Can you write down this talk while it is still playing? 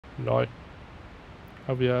Lol.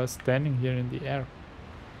 How we are standing here in the air.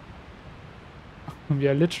 We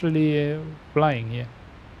are literally flying here.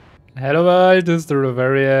 Hello world, this is the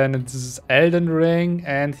Rovarian, and this is Elden Ring,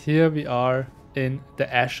 and here we are in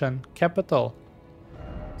the Ashen Capital.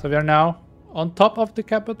 So we are now on top of the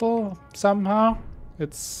capital somehow.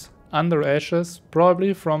 It's under ashes,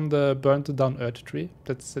 probably from the burnt down earth tree.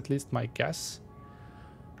 That's at least my guess.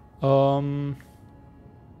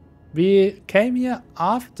 We came here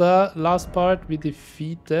after last part we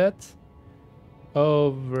defeated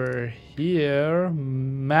over here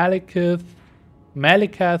Malekith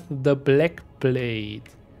the Black Blade.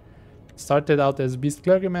 Started out as Beast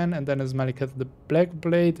Clergyman and then as Malekith the Black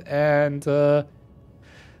Blade, and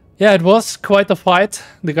yeah, it was quite a fight.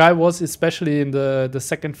 The guy was, especially in the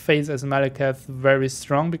second phase as Malekith, very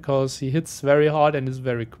strong because he hits very hard and is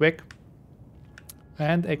very quick.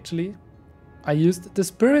 And actually, I used the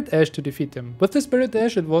Spirit Ash to defeat him. With the Spirit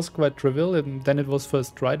Ash, it was quite trivial, and then it was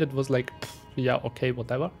first tried. It was like, pff, yeah, okay,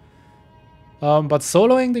 whatever. But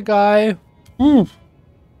soloing the guy,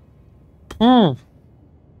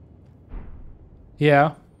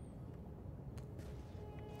 yeah.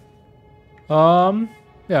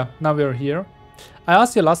 Yeah, now we're here. I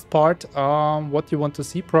asked you last part what you want to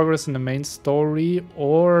see, progress in the main story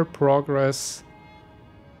or progress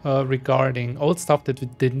regarding old stuff that we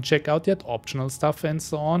didn't check out yet, optional stuff and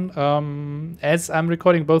so on. As I'm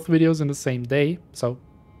recording both videos in the same day, so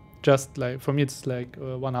just like, for me it's like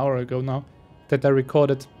 1 hour ago now that I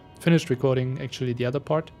finished recording actually the other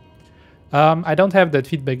part. I don't have that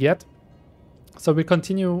feedback yet, so we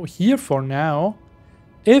continue here for now.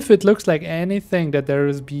 If it looks like anything that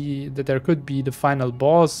there could be the final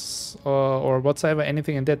boss or whatsoever,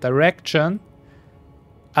 anything in that direction,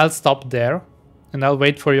 I'll stop there and I'll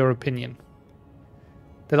wait for your opinion.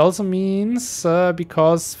 That also means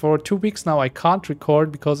because for 2 weeks now I can't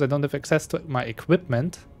record because I don't have access to my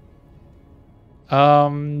equipment,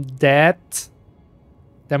 that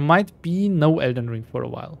there might be no Elden Ring for a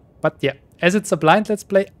while. But yeah, as it's a blind let's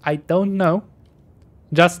play, I don't know.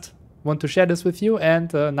 Just want to share this with you,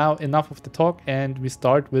 and now enough of the talk and we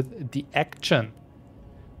start with the action.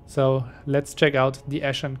 So let's check out the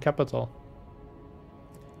Ashen Capital.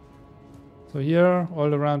 So here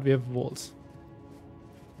all around we have walls.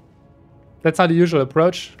 That's not the usual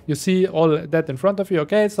approach. You see all that in front of you,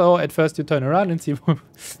 okay, so at first you turn around and see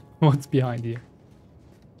what's behind you.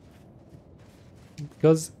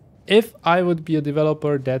 Because if I would be a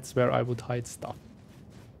developer, that's where I would hide stuff.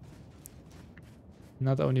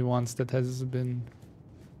 Not only once, that has been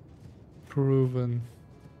proven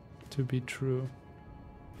to be true.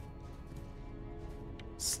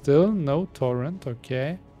 Still no torrent,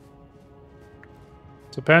 okay.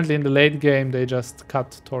 So apparently in the late game they just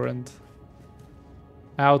cut torrent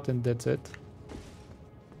out and that's it.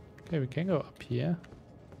 Okay, we can go up here.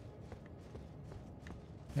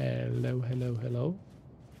 Hello, hello, hello.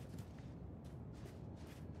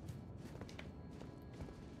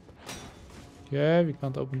 Yeah, we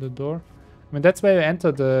can't open the door. I mean, that's where you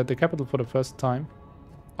enter the capital for the first time.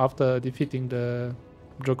 After defeating the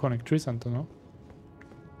Draconic Tree Sentinel.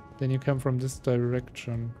 Then you come from this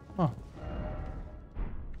direction. Oh.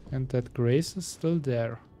 And that grace is still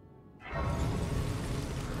there.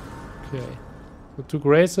 Okay. So 2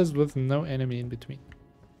 graces with no enemy in between.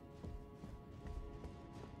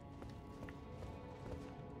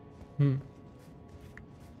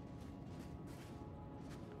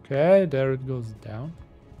 Okay, there it goes down.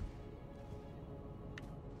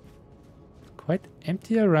 Quite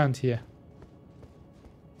empty around here.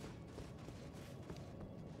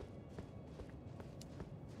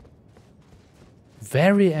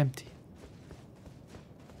 Very empty.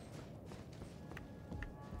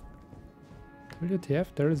 WTF,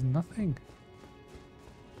 there is nothing.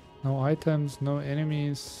 No items, no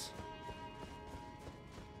enemies.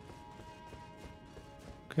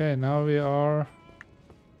 Okay, now we are...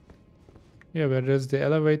 yeah, where there's the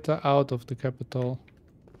elevator out of the capital.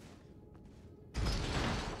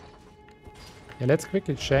 Yeah, let's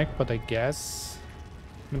quickly check, but I guess...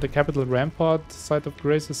 I mean, the capital rampart side of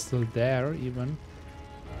grace is still there, even.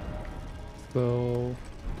 So...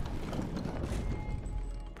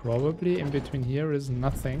 probably in between here is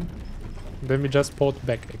nothing. Then we just port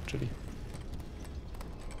back, actually.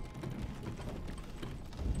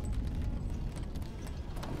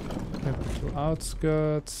 Capital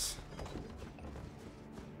outskirts.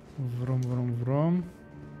 Vroom, vroom, vroom.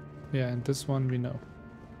 Yeah, and this one we know.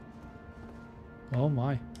 Oh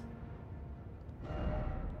my.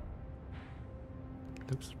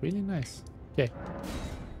 Looks really nice. Okay.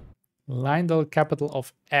 Leyndell, capital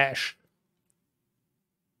of Ash.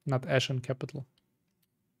 Not Ashen Capital.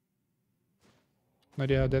 No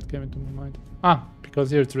idea how that came into my mind. Ah, because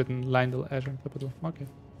here it's written Leyndell the Ashen Capital. Okay.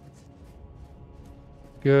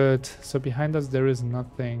 Good. So behind us there is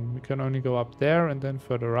nothing. We can only go up there and then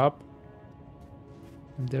further up.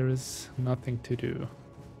 And there is nothing to do.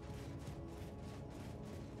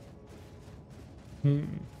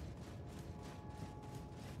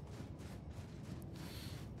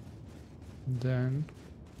 Then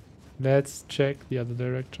let's check the other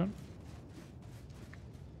direction.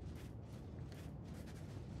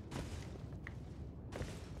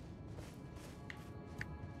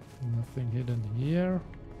 Nothing hidden here.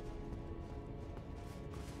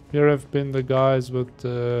 Here have been the guys with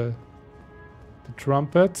the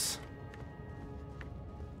trumpets.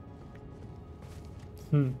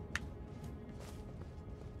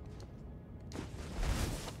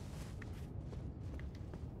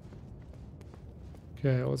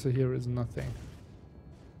 Okay, also here is nothing.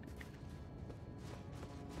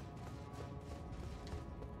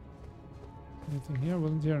 Anything here?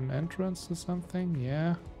 Wasn't here an entrance to something?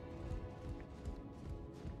 Yeah.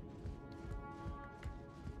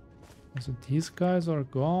 So these guys are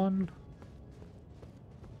gone.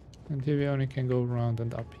 And here we only can go around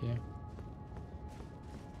and up here.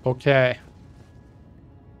 Okay.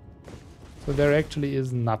 So there actually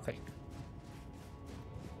is nothing.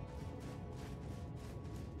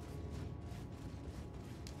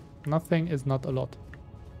 Nothing is not a lot.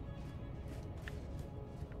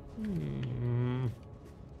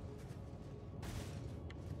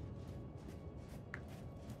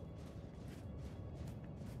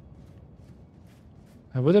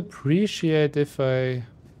 I would appreciate if I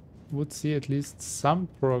would see at least some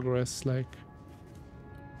progress, like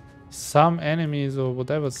some enemies or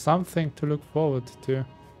whatever, something to look forward to.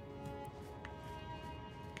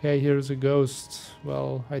 Okay, here's a ghost.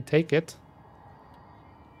 Well, I take it.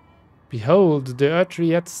 Behold, the earth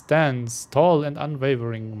yet stands, tall and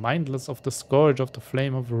unwavering, mindless of the scourge of the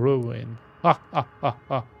flame of ruin. Ha ha ha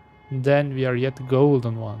ha. Then we are yet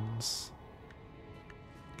golden ones.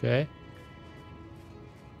 Okay.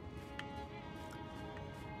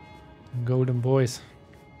 Golden boys.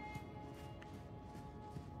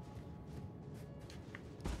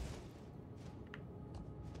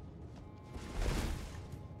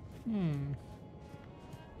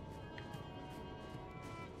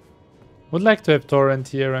 Would like to have torrent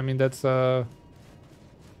here. I mean, that's a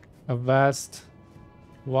vast,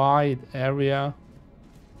 wide area.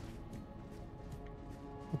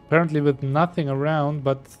 Apparently with nothing around,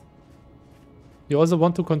 but you also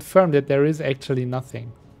want to confirm that there is actually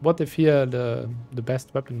nothing. What if here the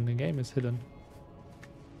best weapon in the game is hidden?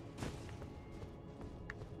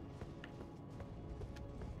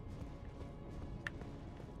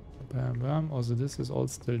 Bam bam. Also this is all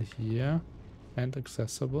still here and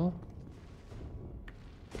accessible.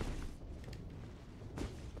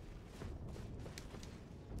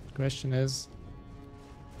 Question is,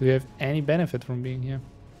 do you have any benefit from being here?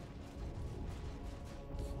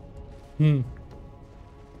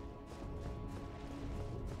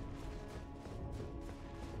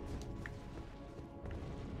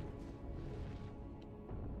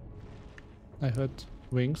 I heard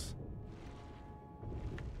wings.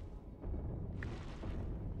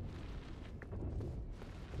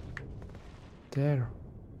 There.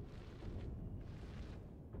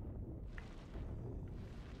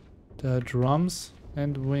 The drums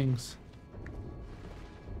and wings.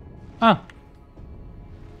 Ah!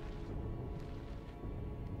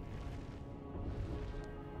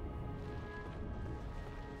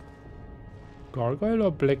 Gargoyle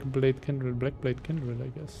or Black Blade Kindred? Black Blade Kindred, I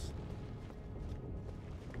guess.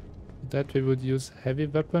 That we would use heavy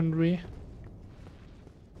weaponry.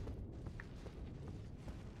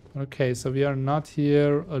 Okay, so we are not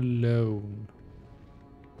here alone.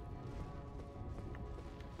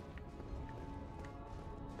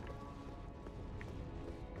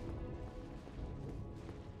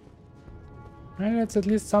 Well, that's at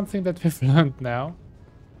least something that we've learned now.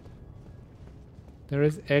 There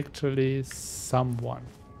is actually someone.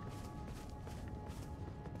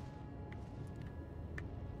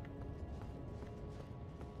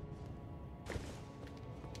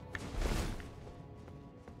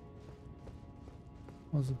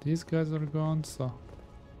 Also, these guys are gone, so...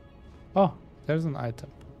 Oh, there's an item.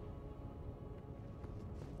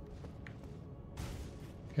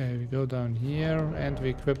 Okay, we go down here and we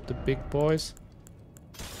equip the big boys.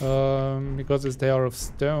 Because they are of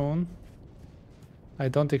stone, I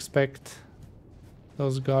don't expect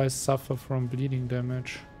those guys suffer from bleeding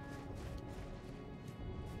damage.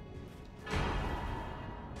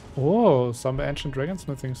 Oh, some ancient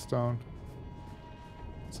dragonsmithing stone.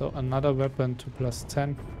 So another weapon to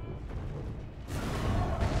 +10.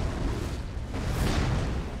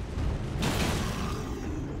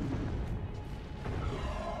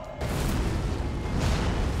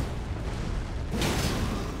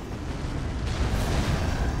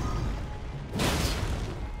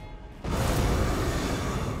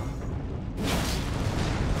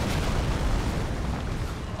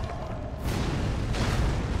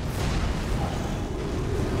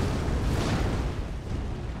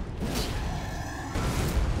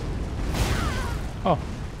 Oh,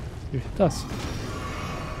 you hit us.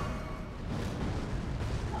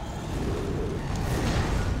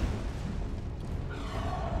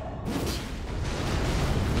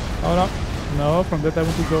 Oh no. No, from that I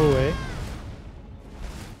want to go away.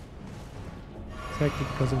 Exactly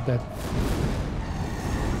because of that.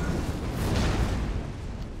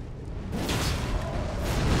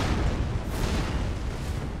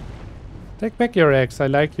 Take back your axe. I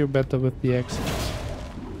like you better with the axe.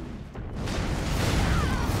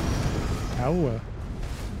 Ow.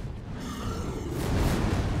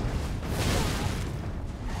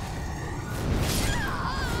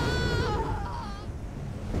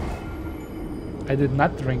 I did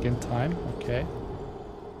not drink in time. Okay.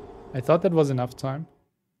 I thought that was enough time.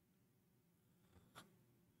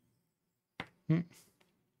 With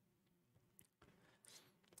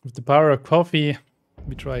the power of coffee,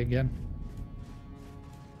 we try again.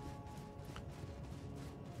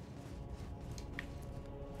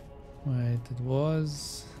 Wait, it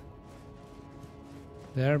was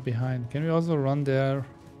there behind. Can we also run there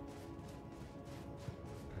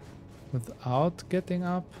without getting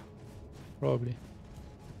up? Probably.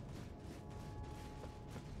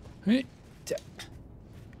 Hey.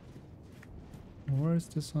 Where is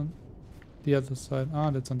this on the other side? Ah,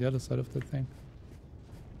 that's on the other side of the thing.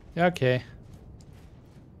 Yeah, okay.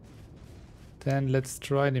 Then let's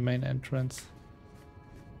try the main entrance.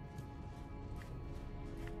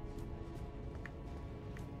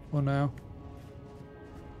 For now.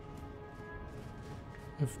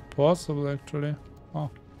 If possible, actually.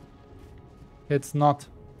 Oh. It's not.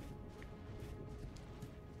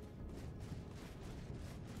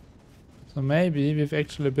 So maybe we've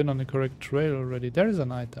actually been on the correct trail already. There is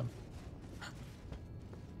an item.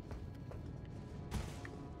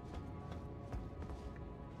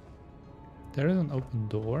 There is an open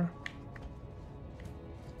door.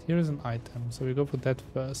 Here is an item, so we go for that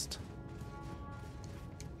first.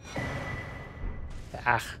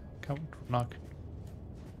 Ah, come knock.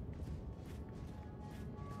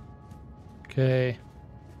 Okay.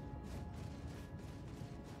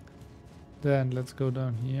 Then let's go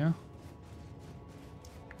down here.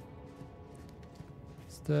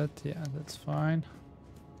 Is that? Yeah, that's fine.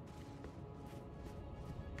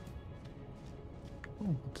 Oh,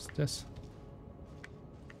 what is this?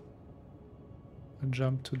 A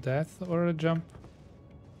jump to death or a jump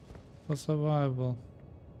for survival?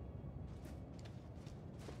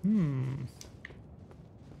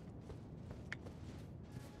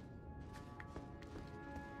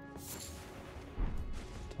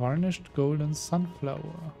 Tarnished golden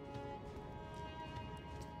sunflower.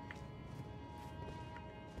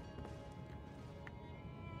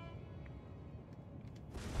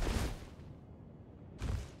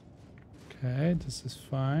 Okay, this is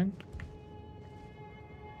fine.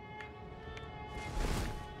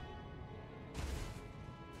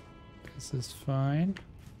 This is fine.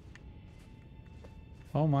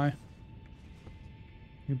 Oh my.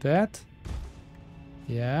 You dead?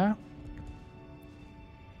 Yeah.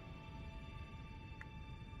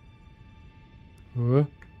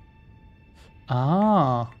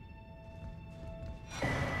 Ah.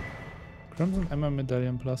 Crimson Emma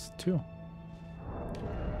Medallion +2.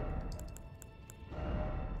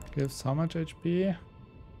 Gives how much HP? A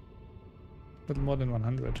little more than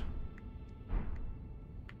 100.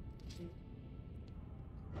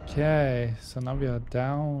 Okay, so now we are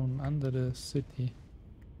down under the city.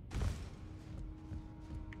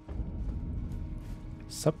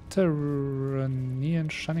 Subterranean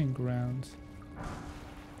Shunning-Grounds.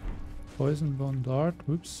 Poison bone dart.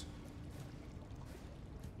 Whoops.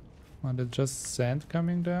 Oh, that's just sand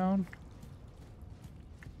coming down.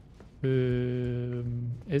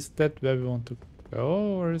 Is that where we want to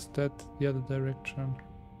go, or is that the other direction?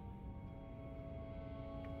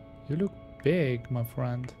 You look big, my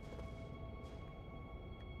friend.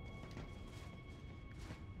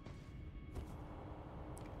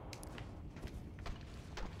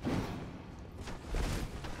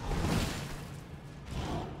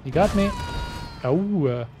 You got me.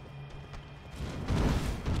 Oh.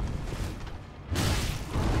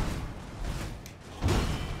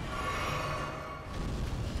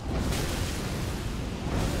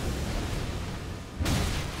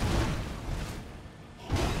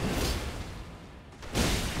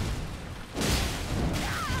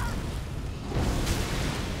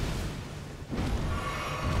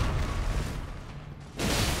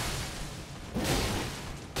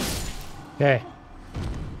 Okay.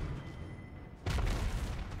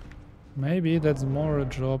 Maybe that's more a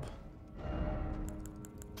job.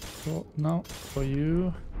 Oh, no, for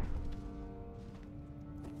you.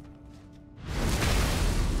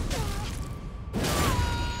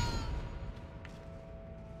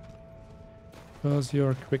 Because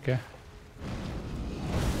you're quicker.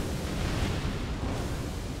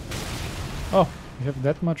 Oh, you have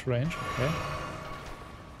that much range, okay.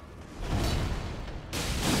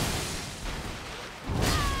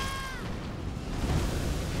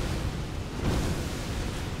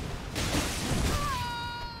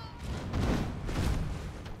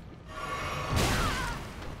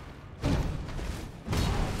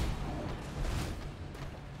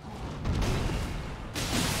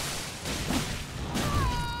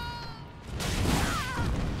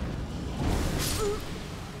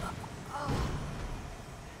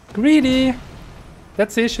 Greedy!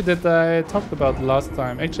 That's the issue that I talked about last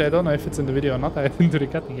time. Actually, I don't know if it's in the video or not. I haven't do the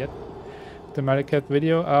cutting yet. The Maricat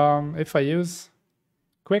video. If I use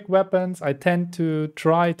quick weapons, I tend to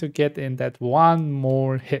try to get in that one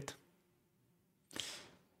more hit.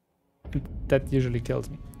 That usually kills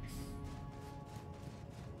me.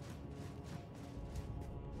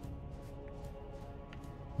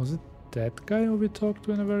 Was it that guy who we talked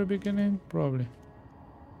to in the very beginning? Probably.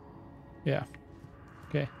 Yeah.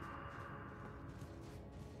 Okay.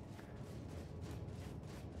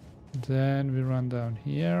 Then we run down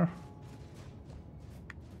here.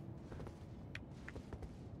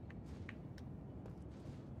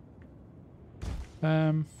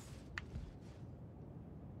 Bam.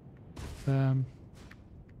 Bam.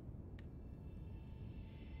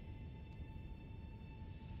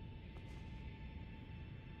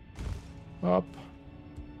 Up.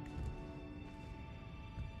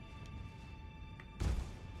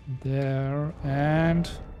 There, and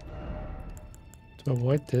to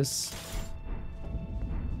avoid this,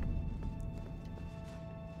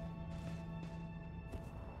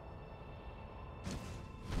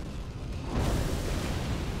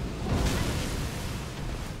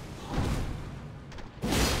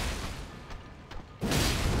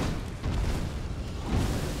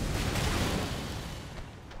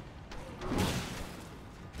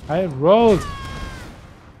 I rolled.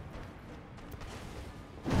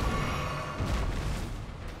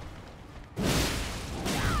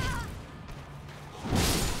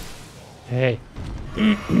 Hey.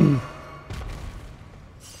 It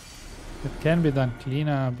can be done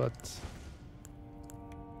cleaner, but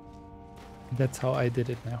that's how I did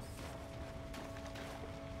it now.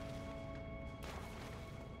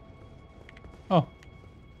 Oh,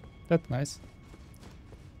 that's nice.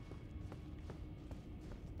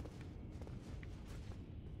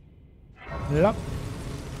 Yep.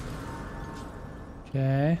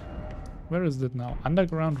 Okay. Where is it now?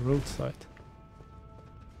 Underground roadside.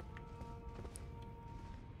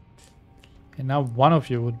 And now one of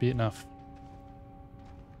you would be enough.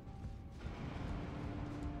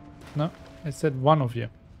 No, I said one of you.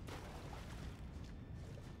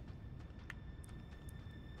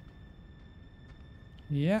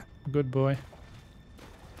 Yeah, good boy.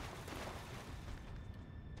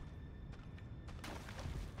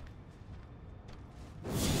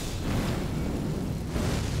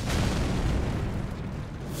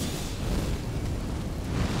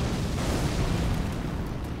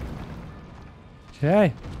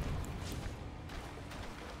 Okay.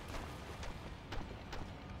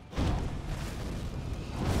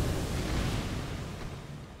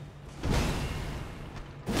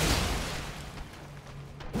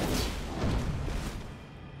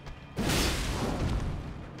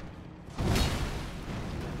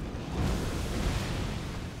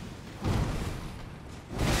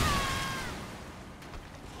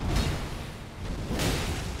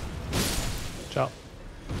 Ciao.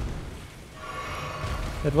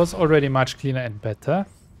 That was already much cleaner and better.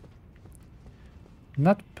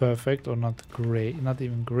 Not perfect or not great, not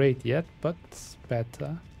even great yet, but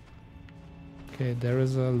better. Okay, there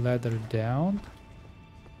is a ladder down.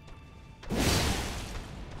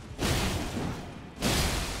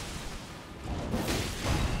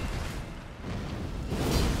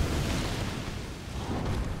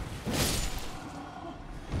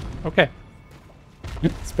 Okay.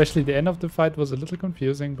 Especially the end of the fight was a little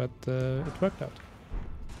confusing, but it worked out.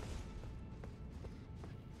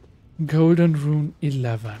 Golden Rune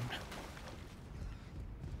 11.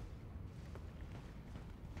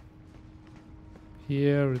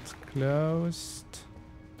 Here it's closed.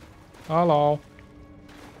 Hello.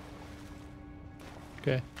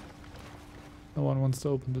 Okay. No one wants to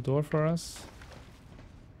open the door for us.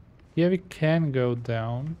 Here we can go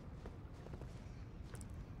down,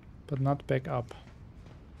 but not back up.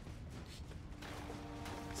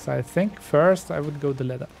 So I think first I would go the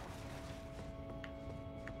ladder.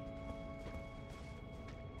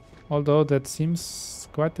 Although that seems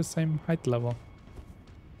quite the same height level.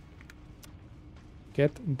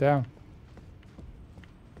 Get down.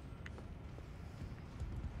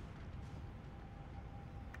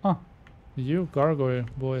 You gargoyle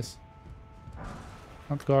boys.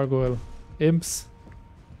 Not gargoyle. Imps.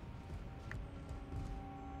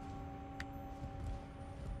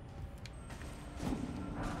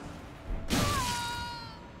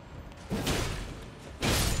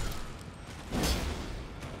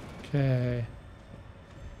 Okay.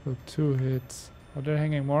 So 2 hits. Are they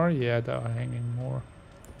hanging more? Yeah, they are hanging more.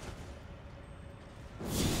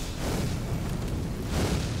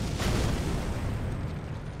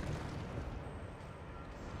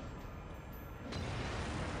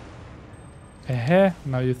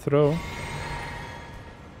 Now you throw.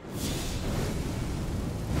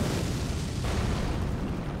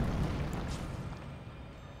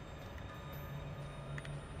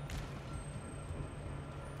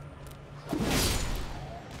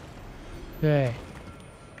 Okay.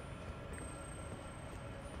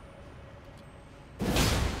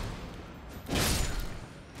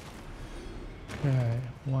 Okay,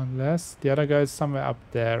 one less. The other guy is somewhere up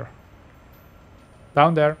there.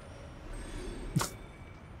 Down there.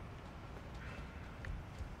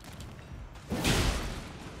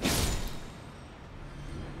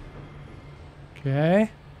 Okay.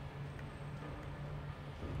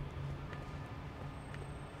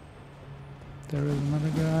 There is another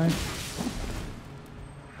guy.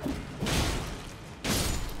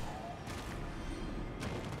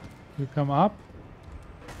 You come up.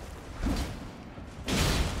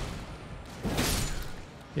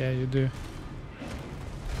 Yeah, you do.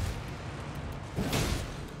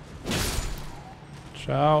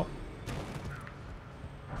 Ciao.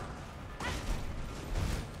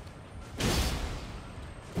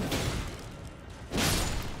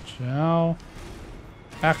 Ciao.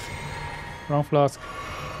 Ach, wrong flask.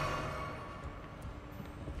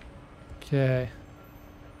 Okay.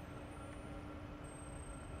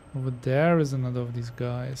 Over there is another of these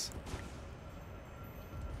guys.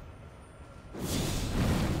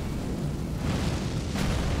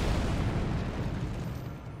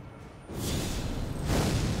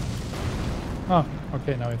 Oh,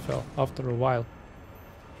 okay, now it fell after a while.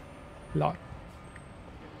 Lot.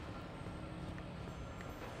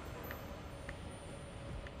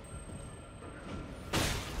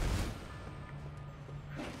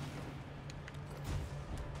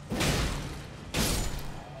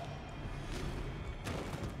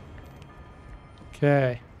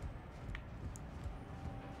 Okay.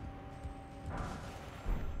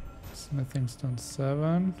 Smithing stone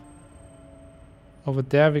 7. Over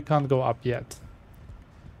there we can't go up yet.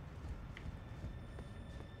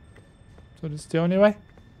 So this is the only way?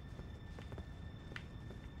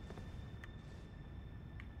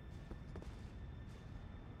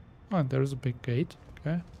 Oh, and there's a big gate.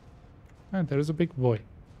 Okay. And there's a big boy.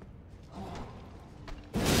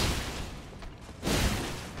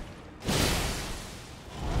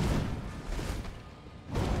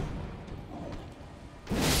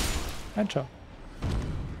 Headshot.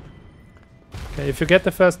 Okay, if you get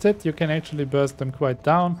the first hit, you can actually burst them quite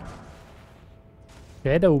down.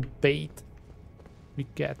 Shadow bait. We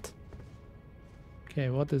get. Okay,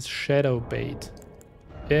 what is shadow bait?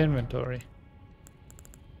 Inventory.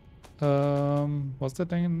 Was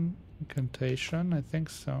that an incantation? I think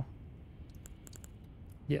so.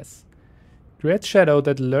 Yes. Create shadow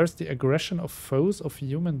that lures the aggression of foes of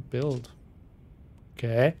human build.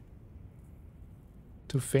 Okay.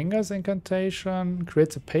 2 fingers incantation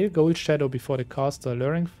creates a pale gold shadow before the caster,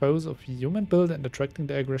 luring foes of human build and attracting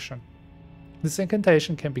their aggression. This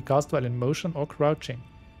incantation can be cast while in motion or crouching.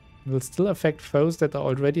 It will still affect foes that are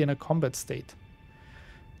already in a combat state.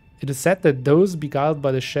 It is said that those beguiled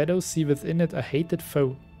by the shadow see within it a hated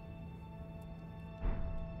foe.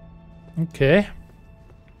 Okay.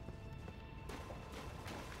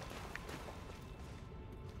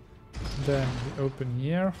 Then we open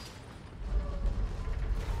here.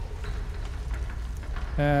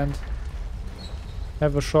 And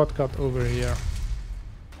have a shortcut over here.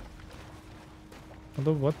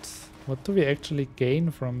 Although what do we actually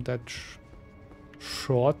gain from that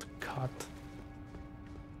shortcut?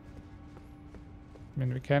 I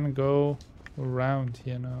mean, we can go around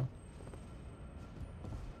here now.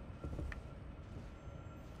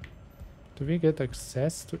 Do we get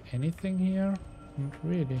access to anything here? Not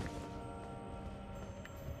really.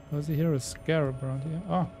 Was here a scarab around here?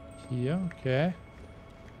 Oh, here, okay.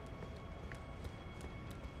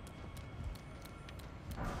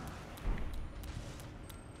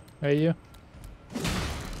 Hey, you.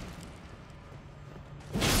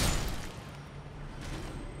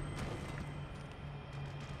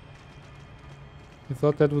 You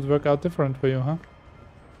thought that would work out different for you, huh?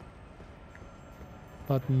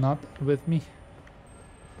 But not with me.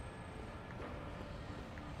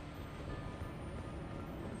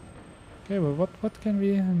 Okay, well what can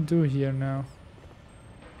we do here now?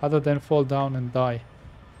 Other than fall down and die.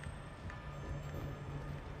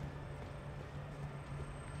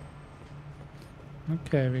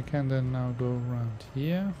 Okay, we can then now go around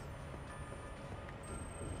here.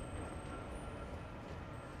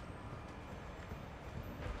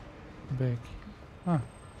 Back. Ah,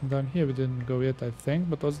 down here we didn't go yet, I think,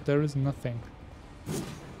 but also there is nothing.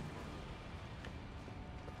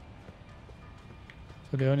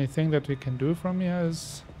 So the only thing that we can do from here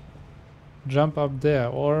is jump up there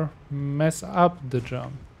or mess up the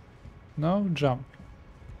jump. No, jump.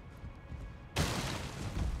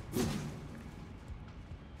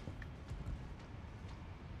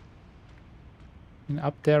 And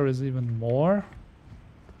up there is even more.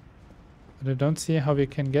 But I don't see how we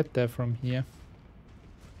can get there from here.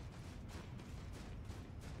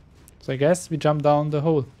 So I guess we jump down the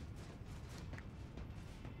hole.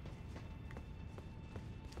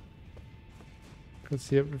 Let's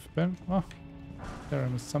see if we've been. Oh, there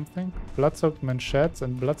is something. Blood-soaked manchettes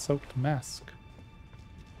and blood-soaked mask.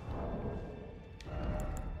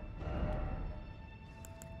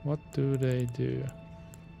 What do they do?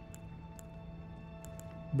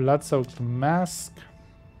 Blood-soaked mask.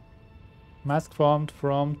 Mask formed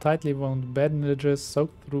from tightly wound bandages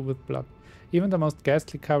soaked through with blood. Even the most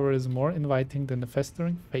ghastly cover is more inviting than the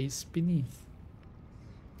festering face beneath.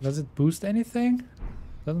 Does it boost anything?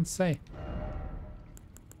 Doesn't say.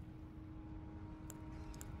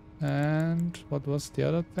 And what was the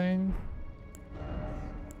other thing?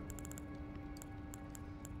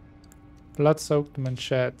 Blood-soaked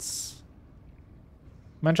manchettes.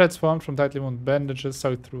 Manchettes formed from tightly wound bandages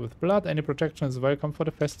soaked through with blood. Any protection is welcome for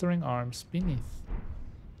the festering arms beneath.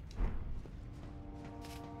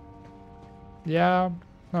 Yeah,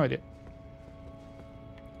 no idea.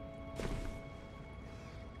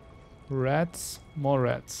 Rats, more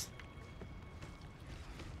rats.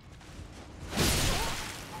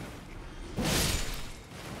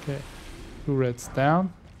 Okay, 2 rats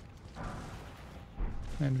down.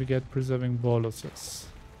 And we get preserving boluses.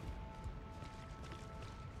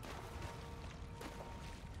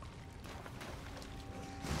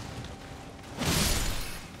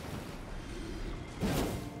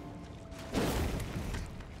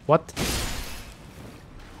 What?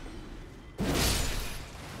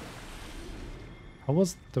 How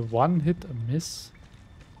was the one hit a miss?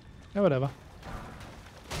 Yeah, whatever.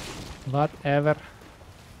 Whatever.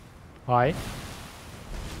 Why?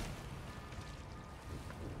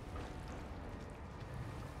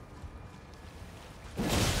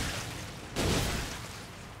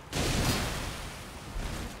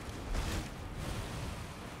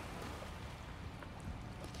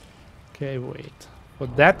 Okay, wait. For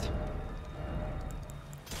that,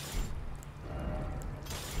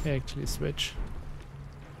 I actually switch.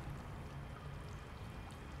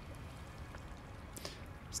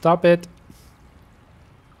 Stop it.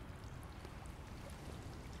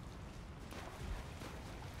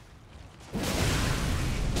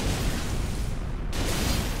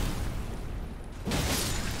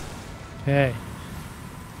 Okay.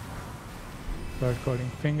 Bird calling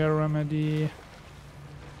finger remedy.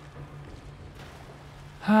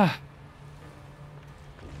 Ah.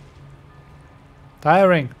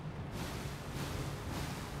 Tiring.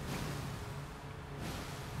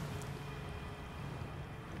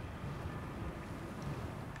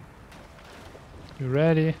 You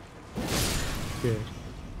ready? Good.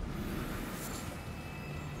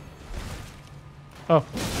 Oh. I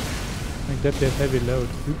think that did heavy load.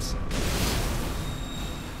 Oops.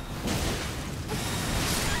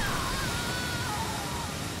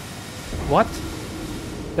 What?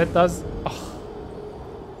 That does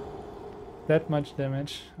that much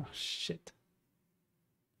damage. Oh shit.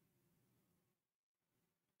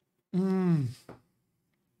 And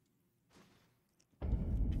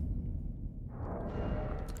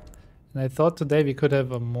I thought today we could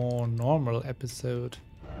have a more normal episode.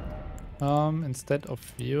 Instead of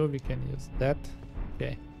view we can use that.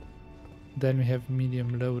 Okay. Then we have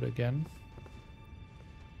medium load again.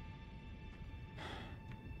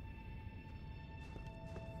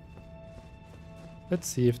 Let's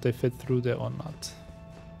see if they fit through there or not.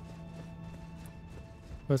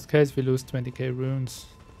 Worst case, we lose 20k runes.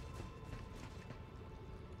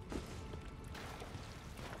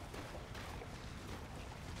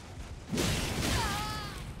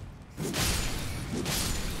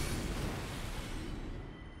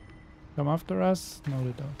 Come after us? No,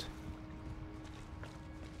 they don't.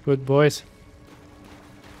 Good boys.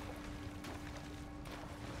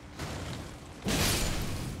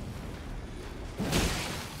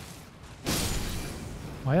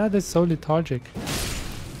 Why are they so lethargic?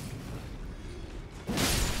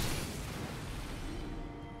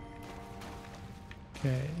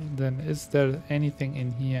 Okay, then is there anything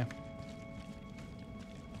in here?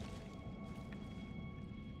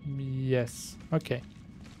 Yes. Okay.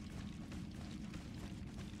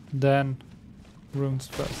 Then runes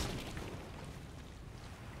first.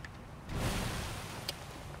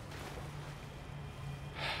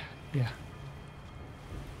 Yeah.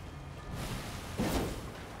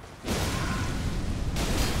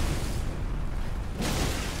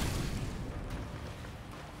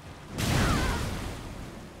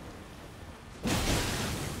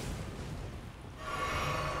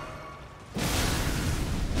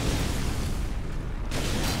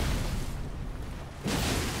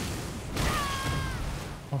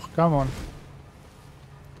 Oh, come on.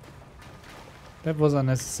 That was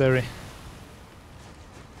unnecessary.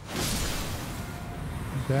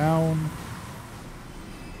 Down.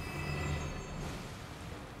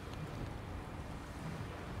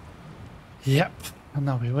 Yep. And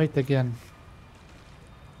now we wait again.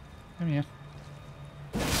 Come here.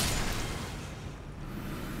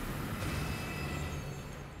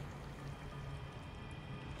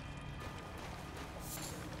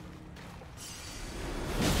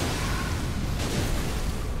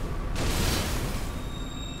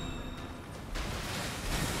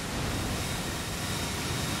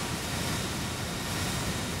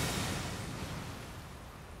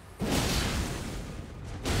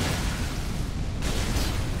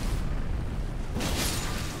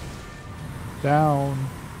 Down.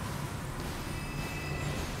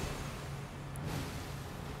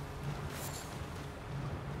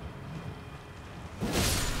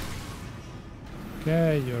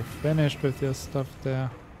 Okay, you're finished with your stuff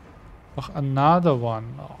there. Oh, another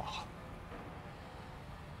one. Oh.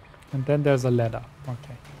 And then there's a ladder.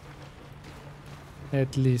 Okay.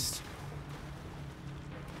 At least.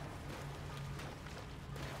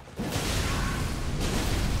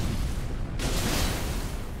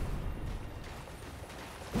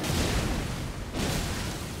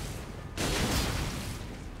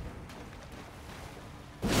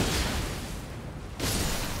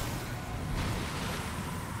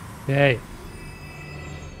 Yay.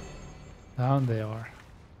 Down they are.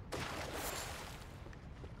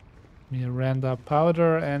 Miranda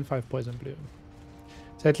powder and 5 poison blue.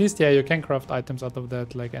 So at least, yeah, you can craft items out of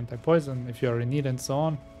that, like anti-poison if you're in need and so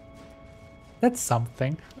on. That's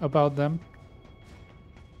something about them.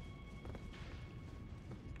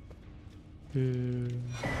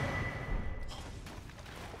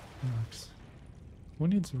 Axe. Who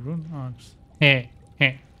needs rune axe?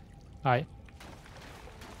 Hi.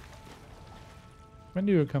 When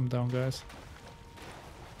do you come down, guys?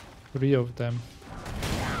 3 of them.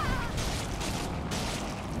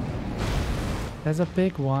 There's a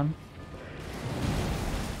big one.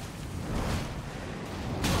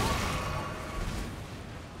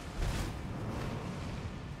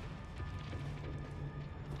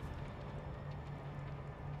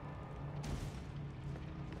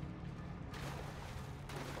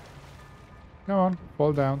 Come on,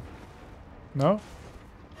 fall down. No?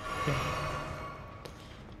 Okay.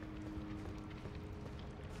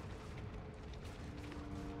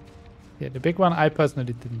 Yeah, the big one I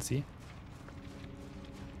personally didn't see.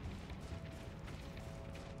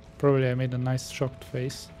 Probably I made a nice shocked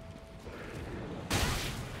face.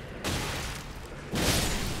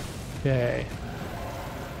 Okay.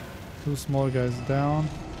 2 small guys down.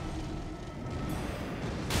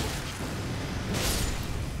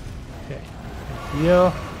 Okay.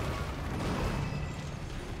 Heal.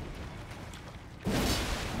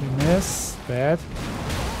 We miss. Bad.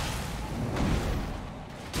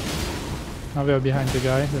 Now we are behind the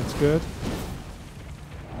guy. That's good.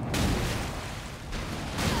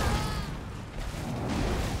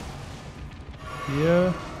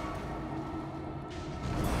 Here.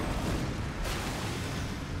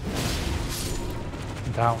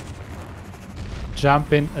 Down.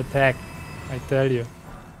 Jumping attack. I tell you.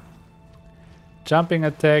 Jumping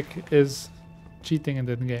attack is cheating in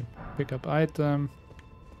that game. Pick up item.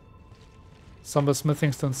 Somber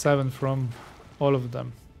smithing stone 7 from all of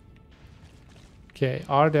them. Okay,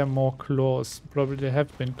 are there more claws? Probably there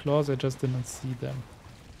have been claws, I just didn't see them.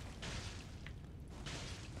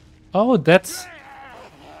 Oh, that's...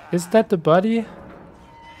 Is that the body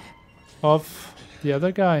of the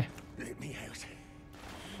other guy? Let me out.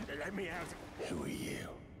 Let me out. Who are you?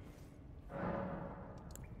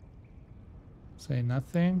 Say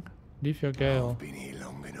nothing. Leave your gale. I've been here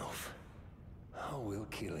long enough. I will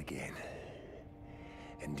kill again.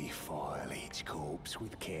 And defile each corpse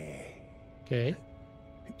with care. Okay.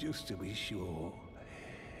 Just to be sure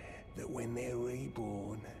that when they're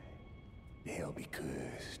reborn, they'll be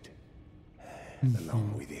cursed.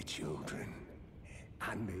 Along with their children.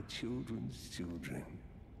 and their children's children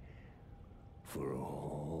for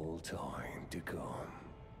all time to come.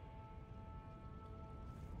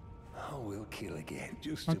 I will kill again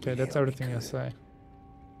just to Okay, be that's held everything I good. say.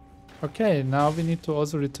 Okay, now we need to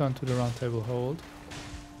also return to the round table hold.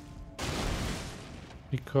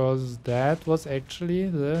 Because that was actually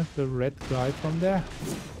the red guy from there.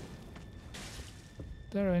 Is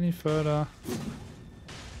there any further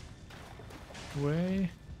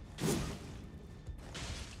way?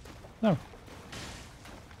 No.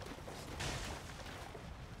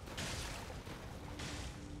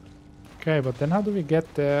 Okay, but then how do we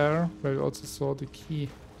get there? Where we also saw the key.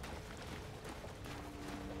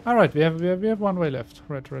 Alright, we have one way left.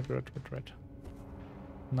 Right.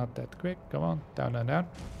 Not that quick. Come on. Down and down.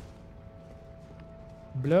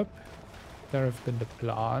 Blub. There have been the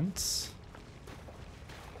plants.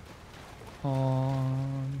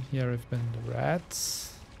 Here have been the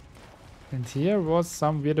rats. And here was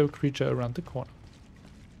some weirdo creature around the corner.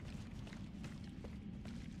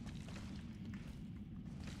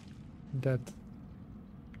 That.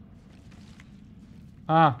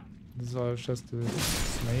 Ah, this are just the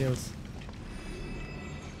snails.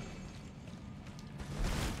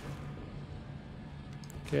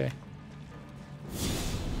 Okay.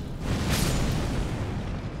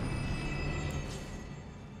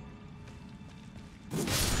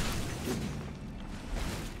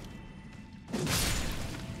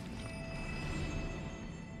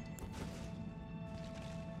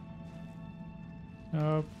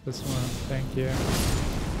 Oh, this one, thank you.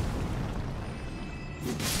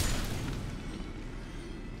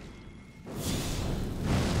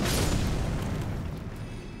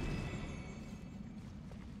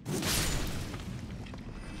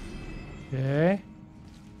 Okay.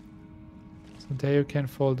 So there you can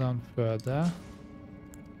fall down further.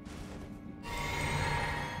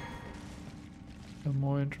 I'm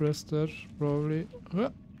more interested, probably.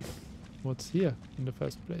 What's here in the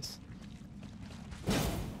first place?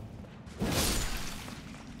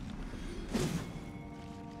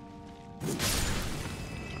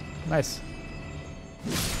 Nice.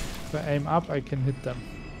 If I aim up, I can hit them.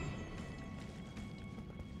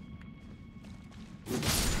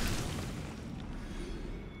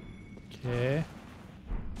 Okay.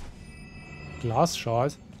 Glass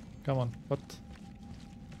shard? Come on, what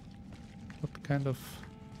kind of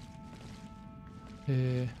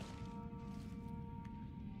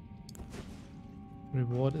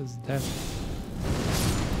reward is that?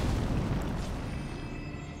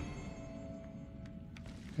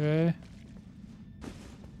 Okay.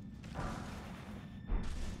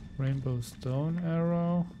 Rainbow stone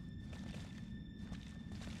arrow.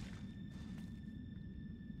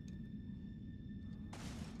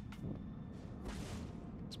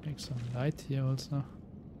 Let's make some light here also.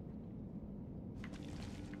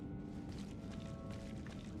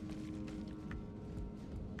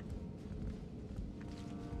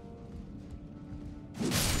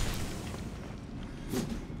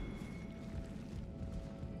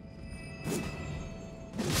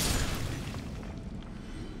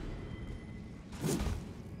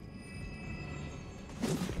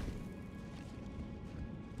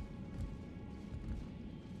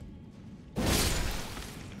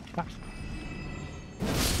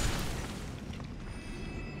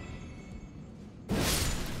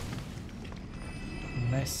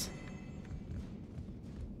 Nice.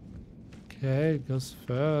 Okay, it goes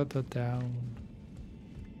further down.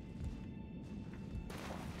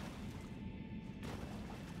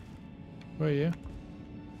 Where are you?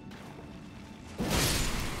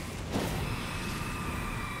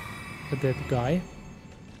 A dead guy.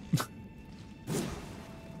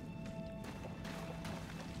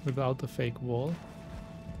 Without a fake wall.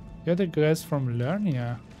 You're the guys from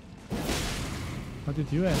Lernia. How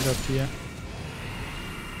did you end up here?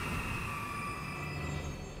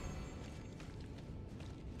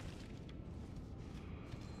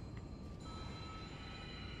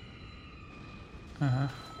 Uh-huh.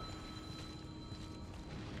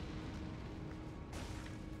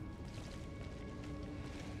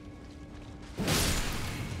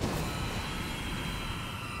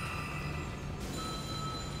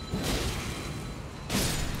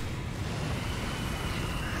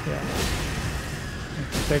 Yeah. I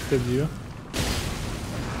protected you.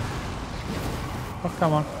 Oh,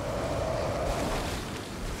 come on.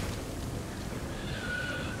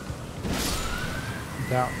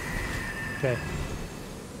 Down. Okay.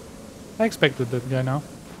 I expected that guy now.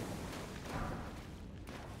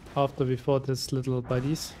 After we fought his little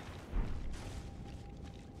buddies.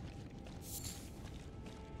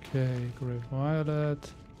 Okay, Grave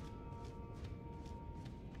Violet.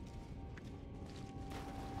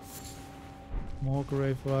 More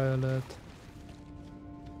grave violet.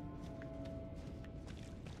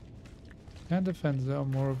 And the fence, there are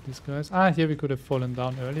more of these guys. Ah, here we could have fallen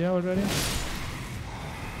down earlier already.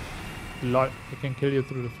 Lol, I can kill you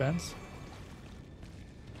through the fence.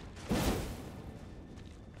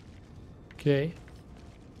 Okay.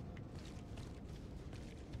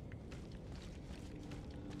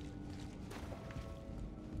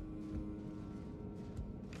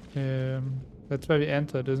 That's where we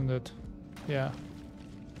entered, isn't it? Yeah.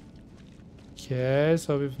 Okay,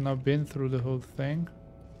 so we've now been through the whole thing.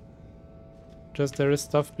 Just there is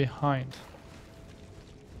stuff behind.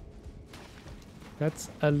 That's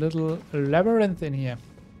a little labyrinth in here.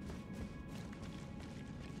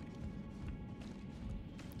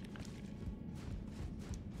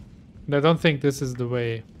 And I don't think this is the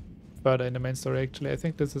way further in the main story actually. I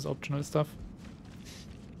think this is optional stuff.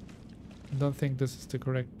 I don't think this is the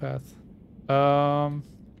correct path.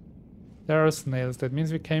 There are snails. That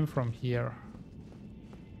means we came from here.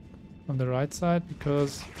 On the right side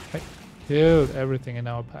because I killed everything in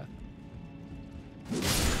our path.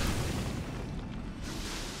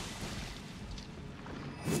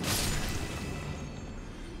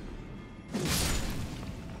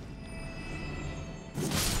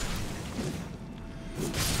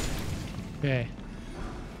 Okay.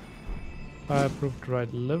 Fireproof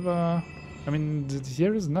dried liver. I mean,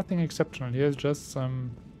 here is nothing exceptional. Here's just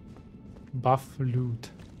some buff loot.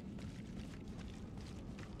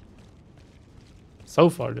 So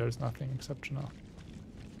far, there's nothing exceptional.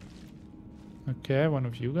 Okay, one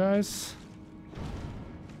of you guys.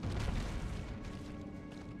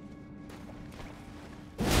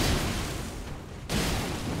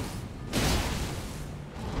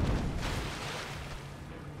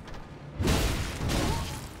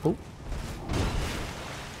 Oh.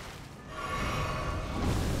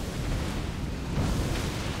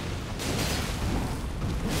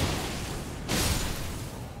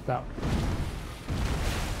 Down.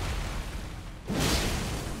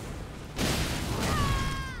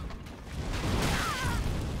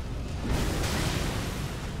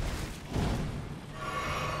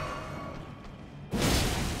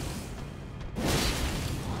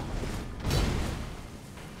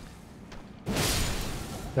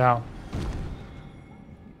 Down.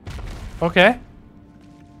 Okay.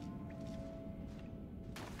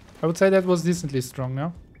 I would say that was decently strong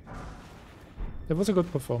now. That was a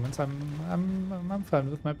good performance. I'm fine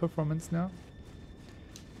with my performance now.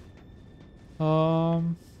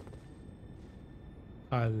 Lol.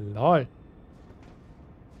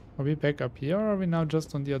 Are we back up here or are we now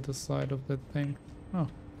just on the other side of that thing? Oh.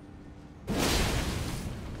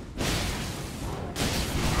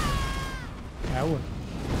 Ow.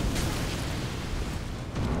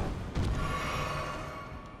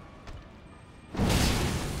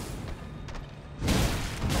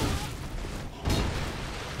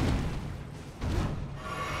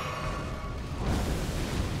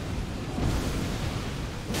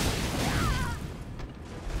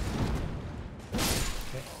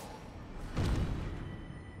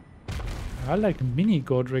 I like mini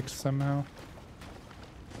Godric's somehow.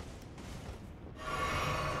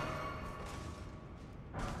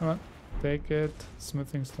 Come on, take it.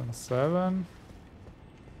 Smithing stone 7.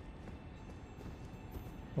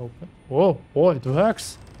 Open. Whoa, oh, it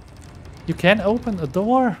works. You can open a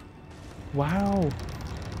door. Wow.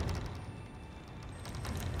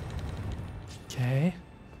 Okay.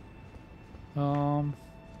 I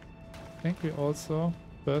think we also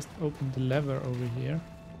first open the lever over here.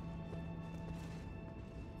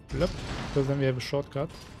 Yep, because then we have a shortcut.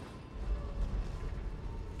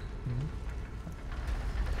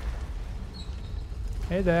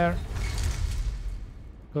 Hey there.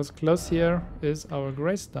 Because close here is our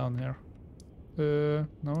grace down here.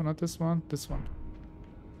 No, not this one. This one.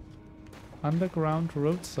 Underground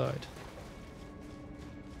roadside.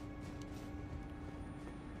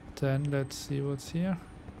 Then let's see what's here.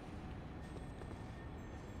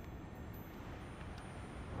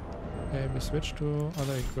 Okay, we switch to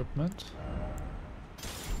other equipment.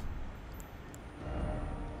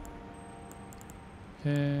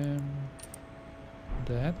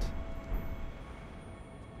 That.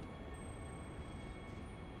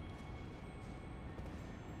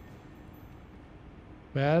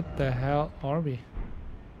 Where the hell are we?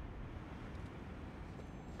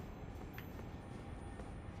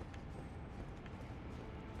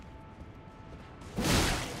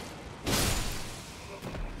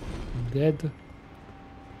 Dead.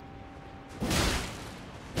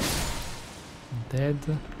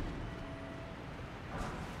 Dead.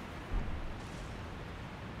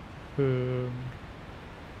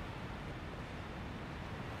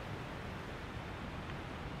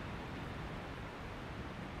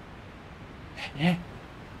 Eh.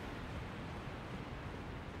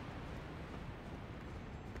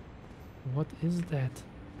 What is that?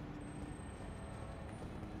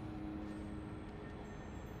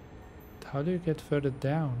 How do you get further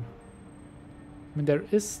down? I mean, there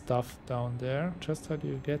is stuff down there. Just how do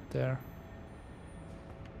you get there?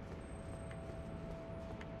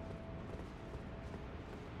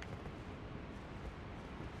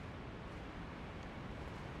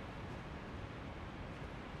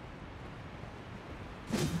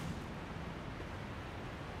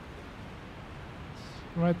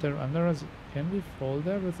 Right there under us. Can we fall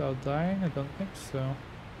there without dying? I don't think so.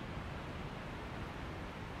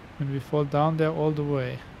 When we fall down there all the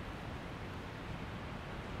way.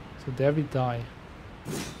 So there we die.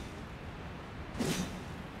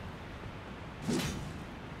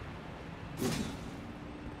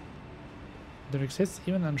 There exists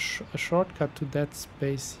even a shortcut to that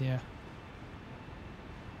space here.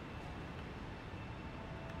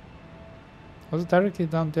 Also directly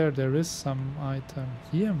down there, there is some item.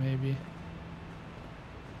 Here maybe.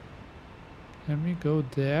 Can we go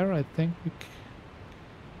there? I think we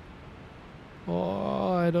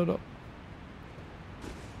oh, I don't know.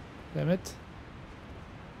 Damn it.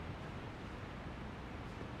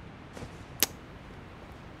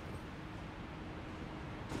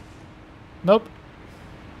 Nope.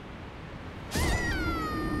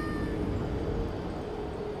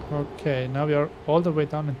 Okay, now we are all the way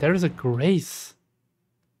down and there is a grace.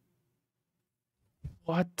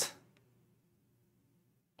 What?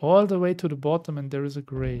 All the way to the bottom and there is a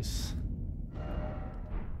grace.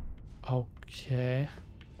 Okay.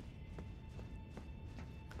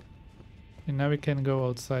 And now we can go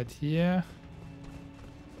outside here.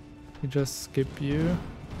 We just skip you.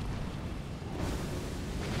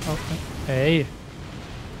 Okay. Hey.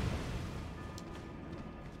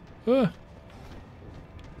 Huh?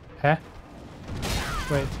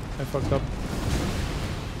 Wait, I fucked up.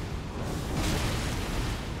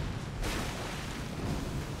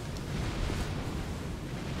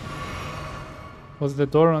 Was the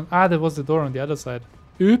door on... Ah, there was the door on the other side.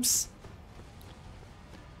 Oops!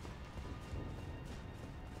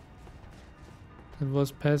 It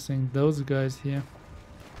was passing those guys here.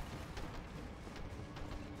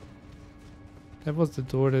 That was the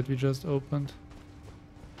door that we just opened.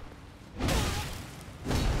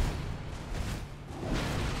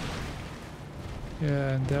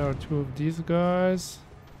 Yeah, and there are two of these guys.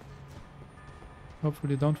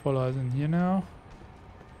 Hopefully don't follow us in here now.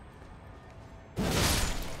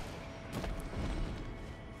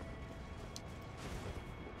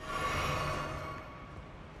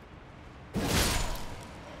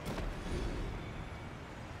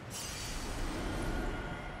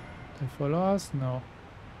 They follow us? No.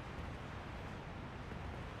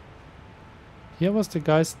 Here was the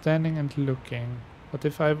guy standing and looking. But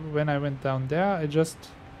if when I went down there, I just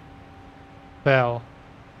fell.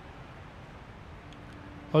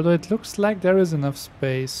 Although it looks like there is enough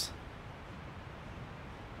space.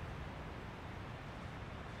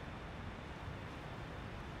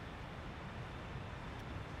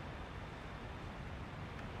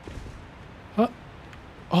 Huh?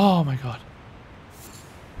 Oh my god.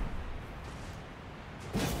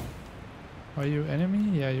 Are you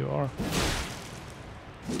enemy? Yeah, you are.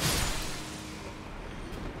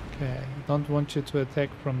 Okay, I don't want you to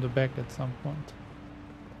attack from the back at some point.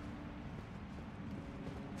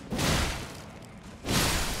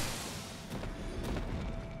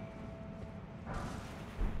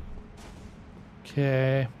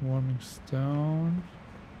 Okay, warming stone.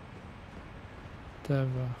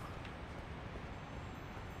 Whatever.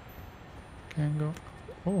 Can go.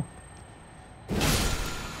 Oh.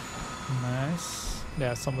 Nice.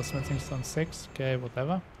 Yeah, some smithing stone 6. Okay,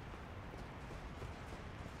 whatever.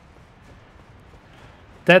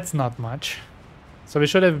 That's not much. So we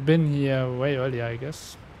should have been here way earlier, I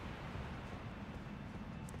guess.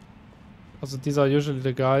 Also, these are usually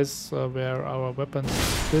the guys where our weapons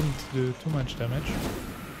didn't do too much damage.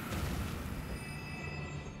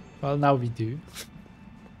 Well, now we do.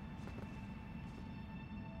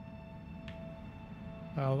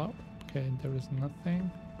 Hello. Okay, there is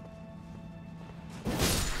nothing.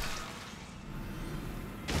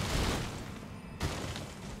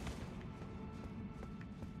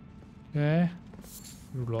 Okay,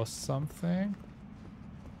 you lost something.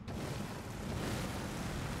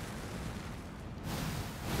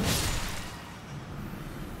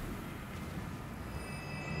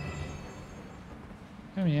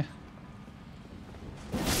 Come here.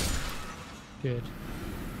 Good.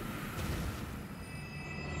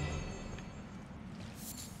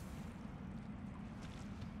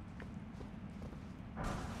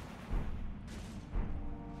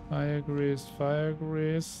 Fire grease, fire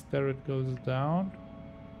grease. There it goes down.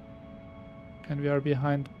 And we are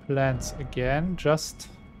behind plants again, just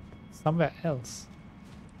somewhere else.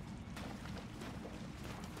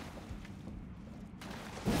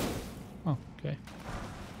 Oh, okay.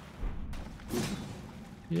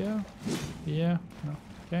 Yeah, yeah, no,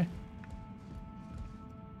 okay.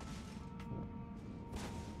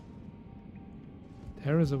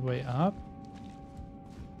 There is a way up.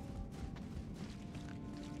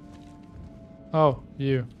 Oh,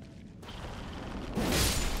 you.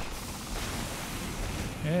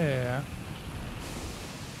 Yeah.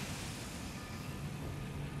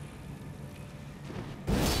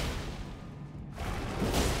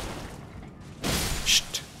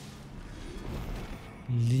 Shh.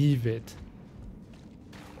 Leave it.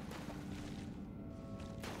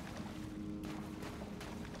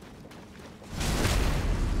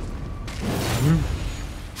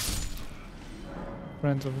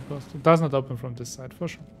 Friends of the coast. It does not open from this side for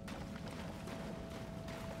sure.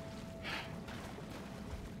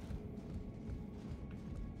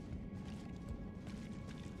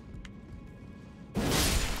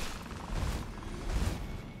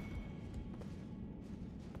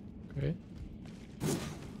 Okay.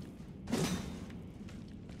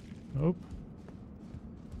 Nope.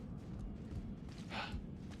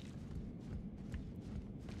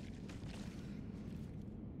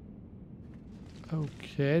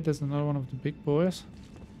 Okay, there's another one of the big boys.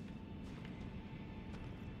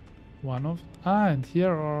 One of... Ah, and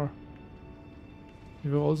here are...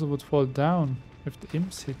 You also would fall down if the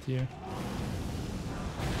imps hit you.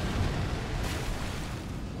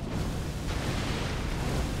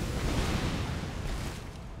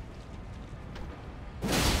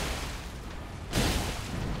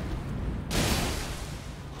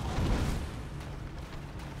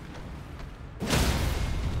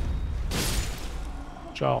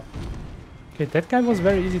 Ciao. Okay, that guy was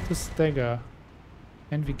very easy to stagger.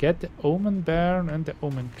 And we get the Omen Baron and the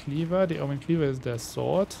Omen Cleaver. The Omen Cleaver is their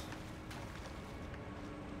sword.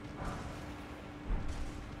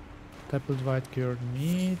 Dappled white cured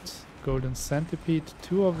meat. Golden centipede,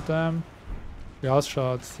 2 of them. Glass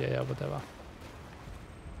shards, yeah, whatever.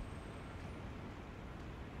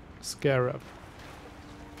 Scarab.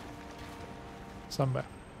 Somewhere.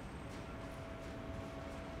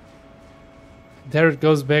 There it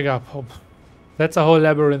goes back up. Oh, that's a whole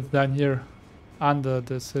labyrinth down here. Under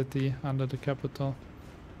the city, under the capital.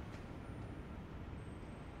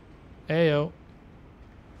 Ayo.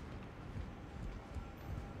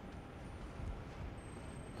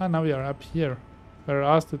 Ah, now we are up here. We were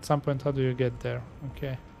asked at some point, how do you get there?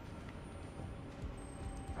 Okay.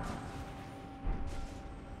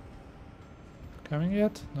 Coming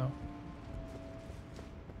yet? No.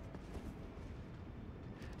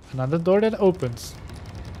 Another door that opens.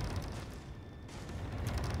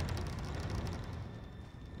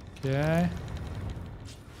 Okay.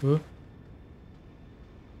 Ooh.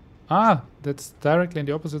 Ah, that's directly on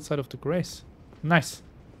the opposite side of the grace. Nice.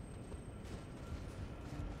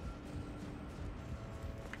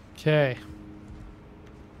 Okay.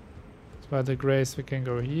 So by the grace we can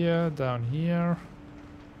go here, down here.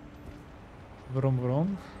 Vroom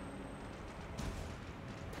vroom.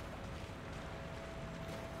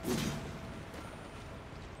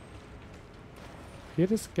 Hear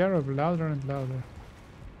the scarab louder and louder.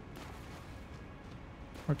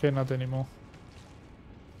 Okay, not anymore.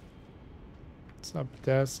 It's up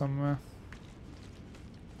there somewhere.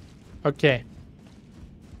 Okay.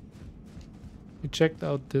 We checked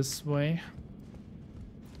out this way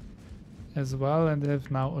as well and have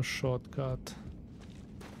now a shortcut.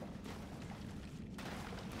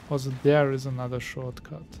 Also, there is another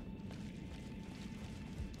shortcut.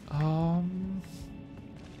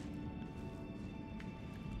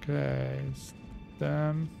 Okay,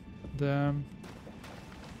 them.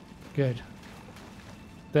 Good.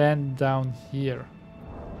 Then down here.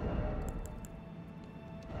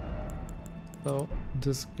 So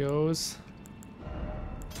this goes.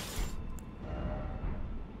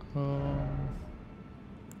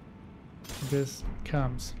 This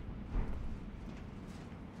comes.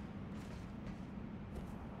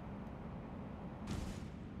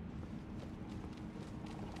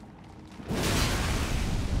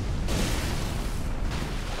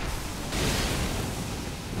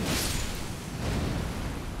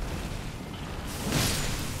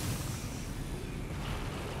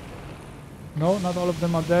 No, not all of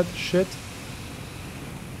them are dead. Shit.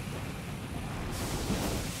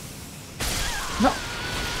 No!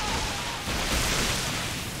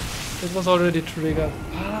 It was already triggered.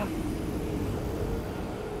 Ah.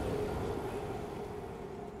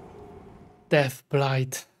 Death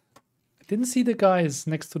Blight. didn't see the guys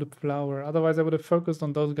next to the flower. Otherwise, I would have focused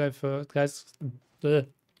on those guys first.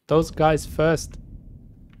 Those guys first.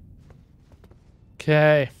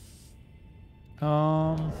 Okay.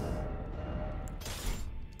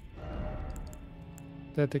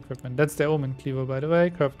 That equipment. That's the Omen Cleaver, by the way.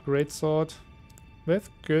 Curved greatsword with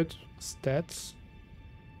good stats.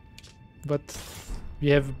 But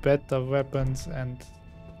we have better weapons and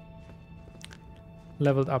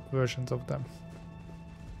leveled up versions of them.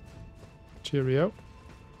 Cheerio.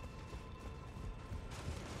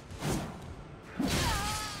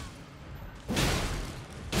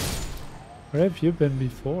 Where have you been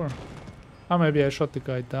before? Ah, maybe I shot the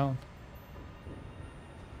guy down.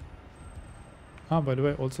 Ah, by the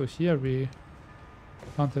way, also here we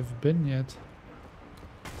can't have been yet.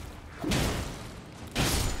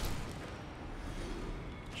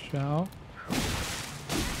 Ciao.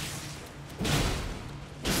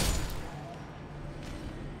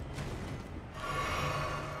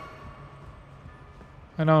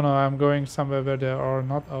 I don't know, I'm going somewhere where there are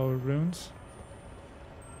not our runes.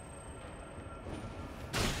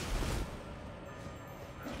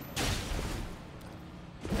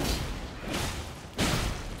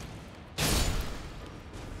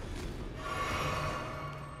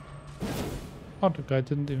 Oh, the guy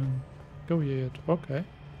didn't even go here yet. Okay.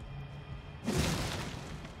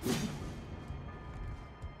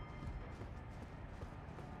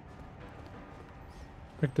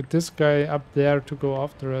 Expected this guy up there to go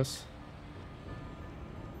after us.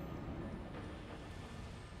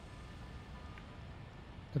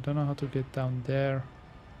 I don't know how to get down there.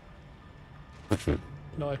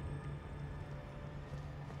 Lol.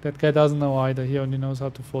 That guy doesn't know either. He only knows how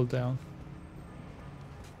to fall down.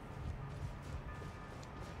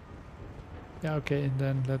 Yeah, okay, and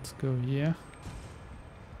then let's go here.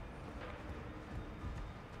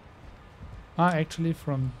 Ah, actually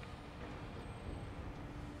from...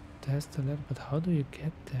 There's the ladder, but how do you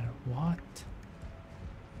get there? What?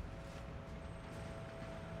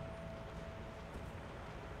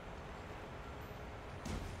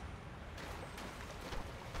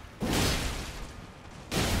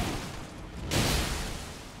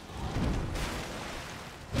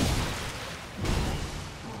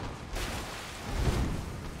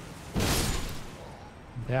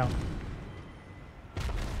 Down.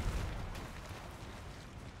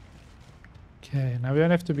 Okay, now we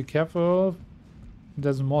don't have to be careful.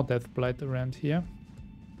 There's more death blight around here.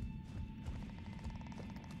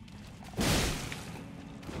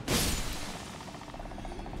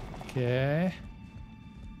 Okay.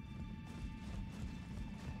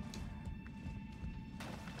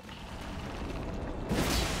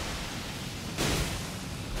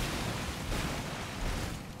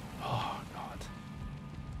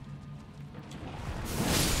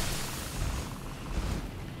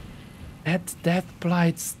 That death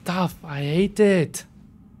blight stuff, I hate it.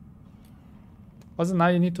 Also, now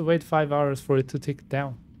you need to wait 5 hours for it to tick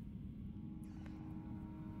down.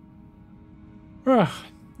 Ugh,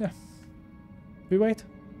 yeah. We wait.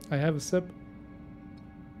 I have a sip.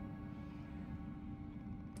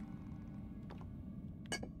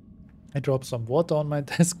 I dropped some water on my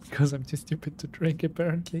desk because I'm too stupid to drink,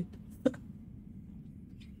 apparently.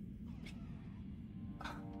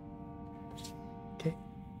 Okay.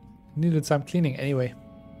 Needed some cleaning anyway.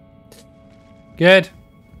 Good.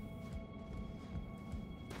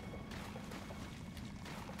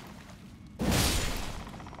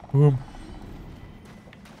 Boom.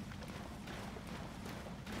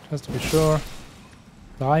 Just to be sure.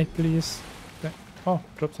 Die, please. Okay. Oh,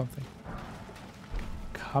 drop something.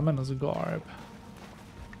 Come as a garb.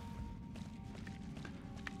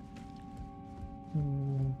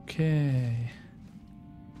 Okay.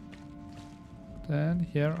 Then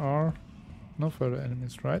here are no further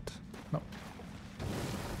enemies, right? No.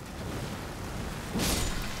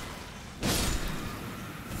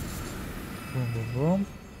 Boom, boom, boom.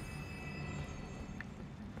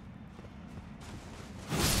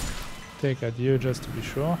 Take out you just to be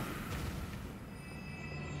sure.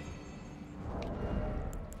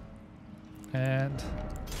 And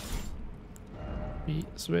we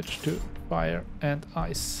switch to fire and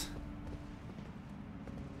ice.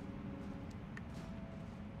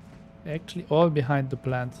 Actually all behind the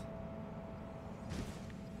plant.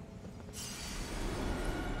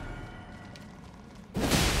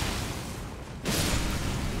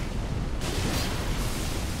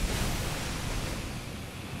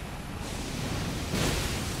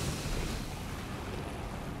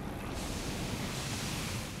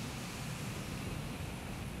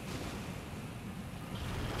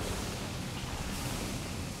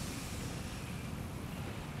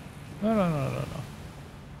 No.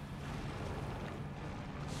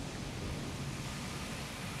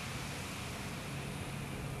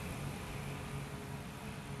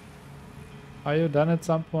 Are you done at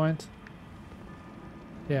some point?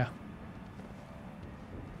 Yeah.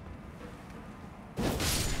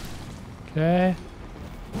 Okay.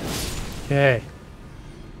 Okay.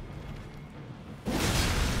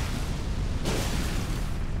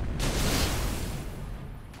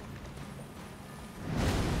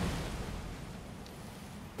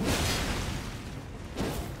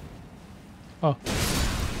 Oh.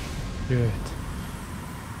 Good.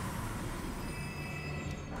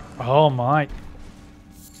 Oh my.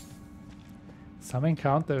 Some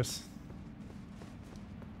encounters.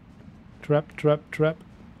 Trap, trap, trap.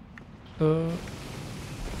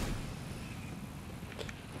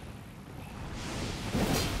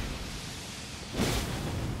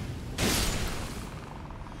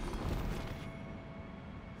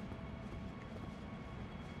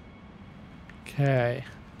 Okay.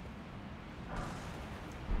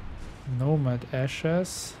 Nomad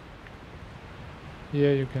ashes.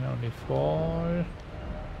 Here you can only fall.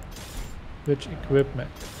 Which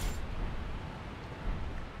equipment?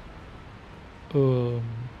 Okay.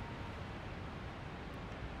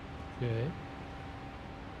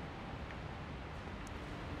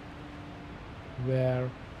 Where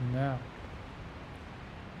now?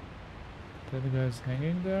 That guy's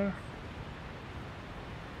hanging there.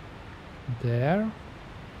 There?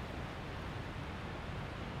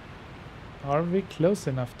 Are we close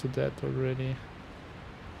enough to that already?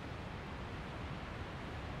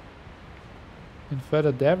 And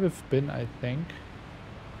further there we've been, I think.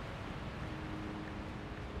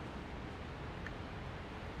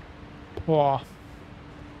 Wow.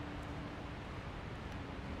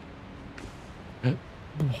 Don't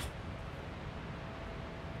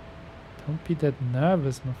be that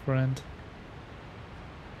nervous, my friend.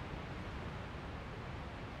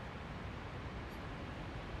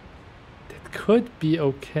 That could be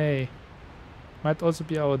okay. Might also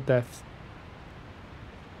be our death.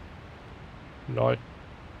 Lol.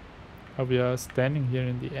 Oh, we are standing here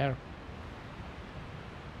in the air.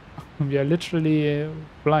 We are literally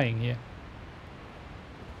flying here.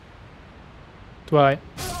 Try.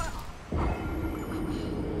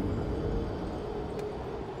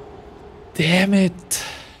 Damn it!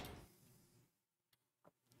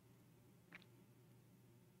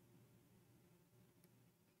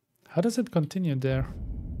 How does it continue there?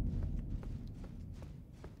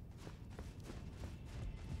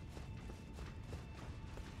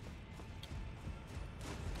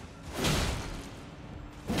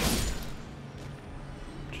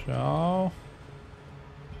 Ciao.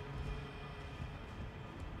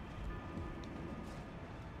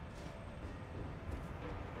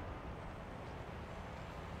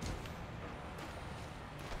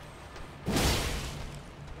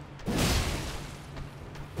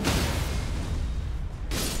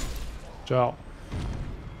 Ciao.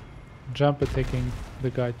 Jump attacking the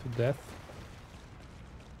guy to death.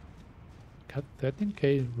 Got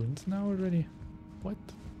 13k runes now already? What?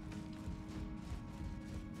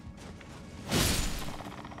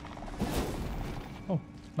 Oh,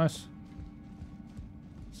 nice.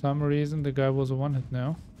 Some reason the guy was a one-hit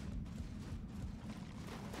now.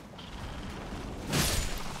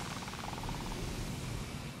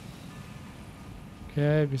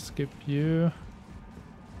 Okay, we skip you.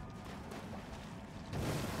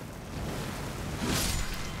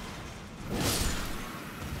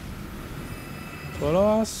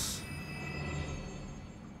 Follow us?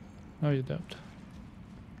 No, you don't.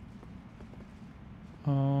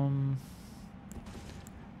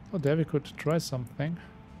 Oh, there we could try something.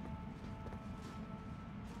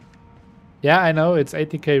 Yeah, I know it's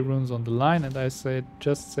 80k runes on the line, and I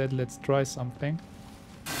just said let's try something.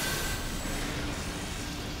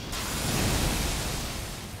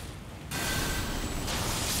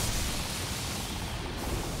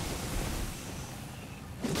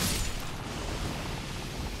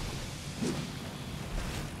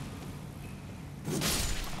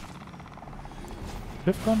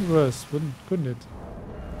 Could have gone worse, couldn't it?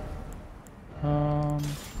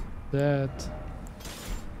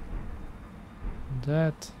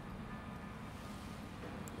 That.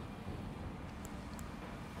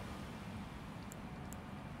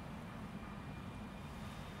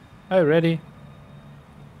 Are you ready?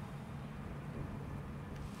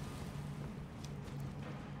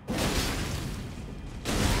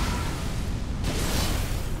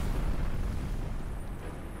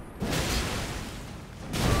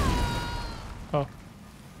 Oh.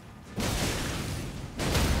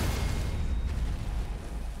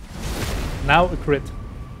 Now a crit.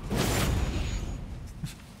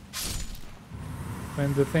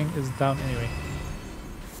 When the thing is down anyway.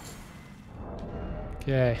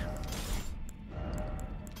 Okay.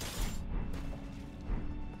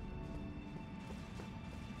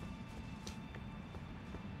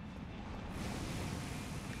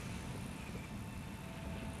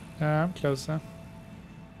 I'm closer.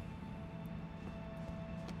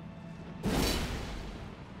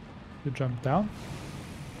 You jumped down?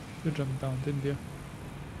 You jumped down, didn't you?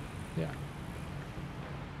 Yeah.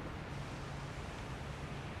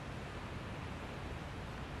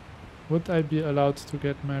 Would I be allowed to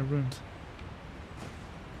get my runes?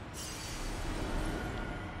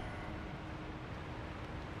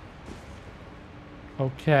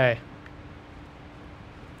 Okay.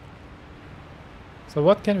 So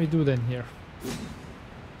what can we do then here?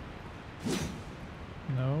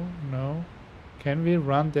 No, no. Can we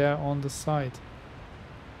run there on the side?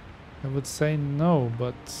 I would say no,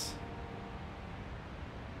 but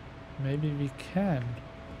maybe we can.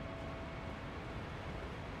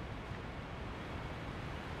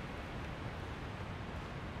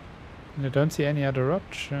 And I don't see any other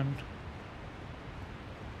option.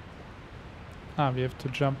 Ah, we have to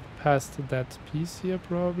jump past that piece here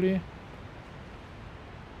probably.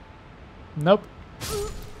 Nope.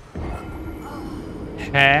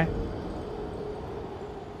 Huh?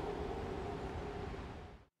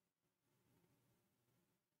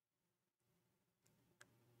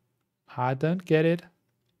 I don't get it.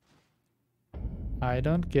 I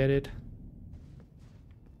don't get it.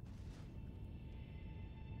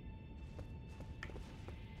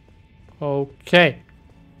 Okay.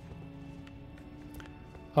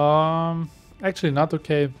 Actually not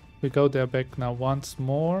okay. We go there back now once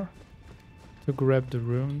more to grab the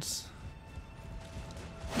runes.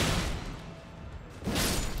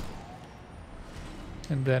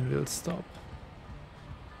 And then we'll stop.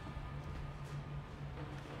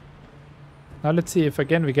 Now let's see if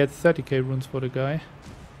again we get 30k runes for the guy.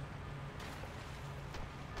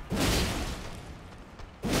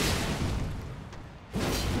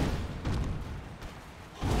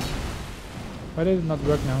 Why did it not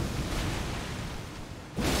work now?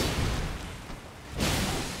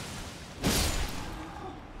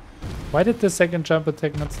 Why did the second jump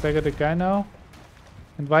attack not stagger the guy now?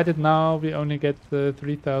 And why did now we only get the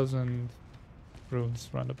 3000 runes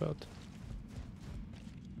roundabout?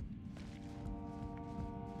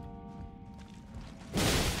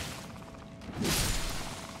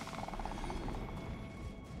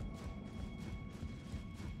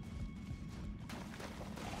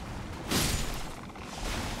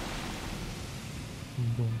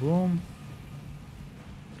 Boom, boom.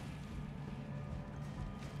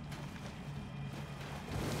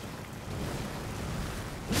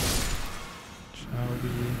 Shall we?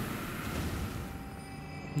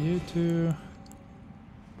 You two.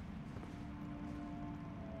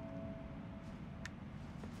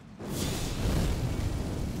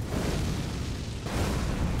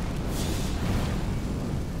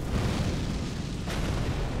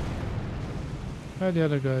 Where are the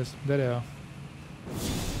other guys? There they are.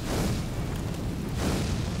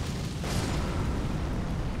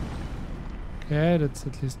 Okay, that's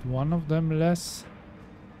at least one of them less.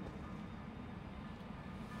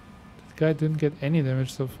 That guy didn't get any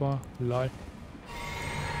damage so far. Lie.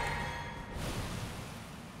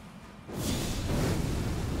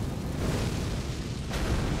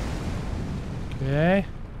 Okay.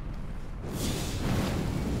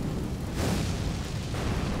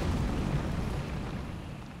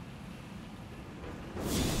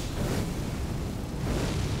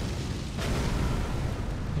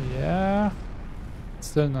 Yeah.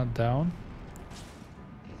 Still not down.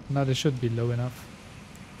 Now they should be low enough.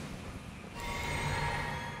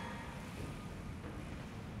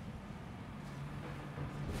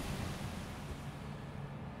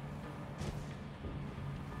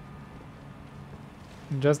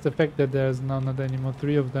 And just the fact that there's now not anymore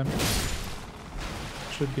 3 of them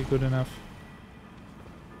should be good enough.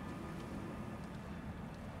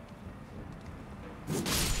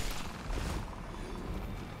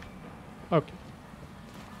 Okay.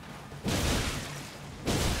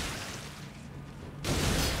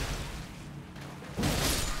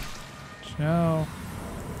 Now,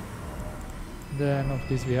 then of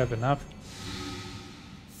these we have enough.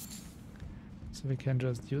 So we can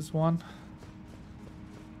just use one.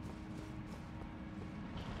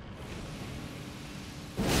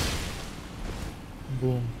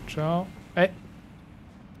 Boom. Ciao. Hey!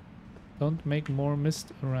 Don't make more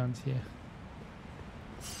mist around here.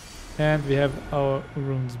 And we have our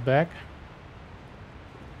runes back.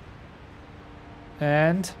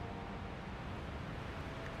 And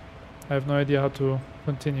I have no idea how to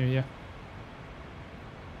continue here.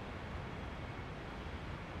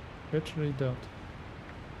 Literally don't.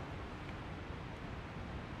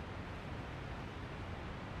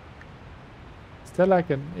 Is there like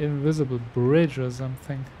an invisible bridge or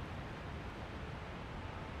something?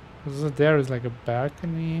 So there is like a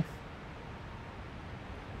balcony.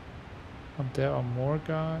 Up there are more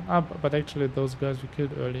guys. Ah, but actually those guys we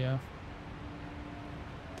killed earlier.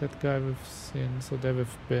 That guy we've seen, so there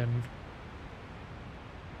we've been.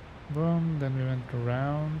 Boom, then we went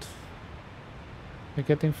around. We're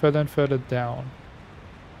getting further and further down.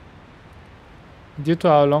 Due to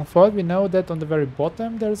our long fall, we know that on the very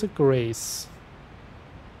bottom there is a grace.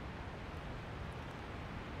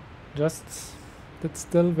 Just, that's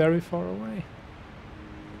still very far away.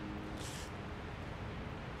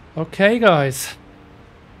 Okay, guys.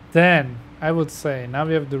 Then, I would say, now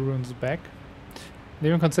we have the runes back. I'm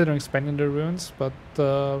even considering spending the runes, but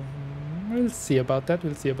we'll see about that,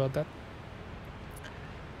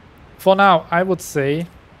 For now, I would say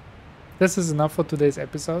this is enough for today's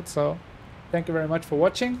episode, so thank you very much for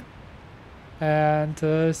watching, and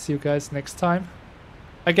see you guys next time.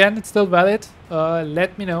 Again, it's still valid.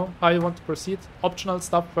 Let me know how you want to proceed. Optional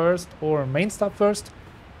stuff first or main stuff first.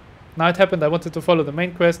 Now it happened I wanted to follow the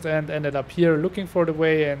main quest and ended up here looking for the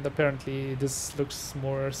way, and apparently this looks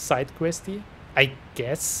more side questy, I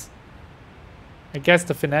guess. I guess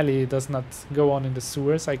the finale does not go on in the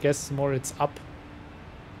sewers. I guess more it's up,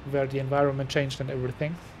 where the environment changed and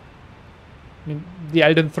everything. I mean, the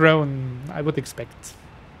Elden Throne, I would expect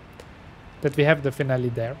that we have the finale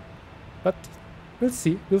there. But we'll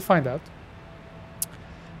see, we'll find out.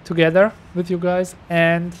 Together with you guys,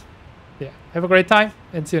 and yeah, have a great time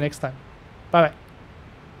and see you next time. Bye bye.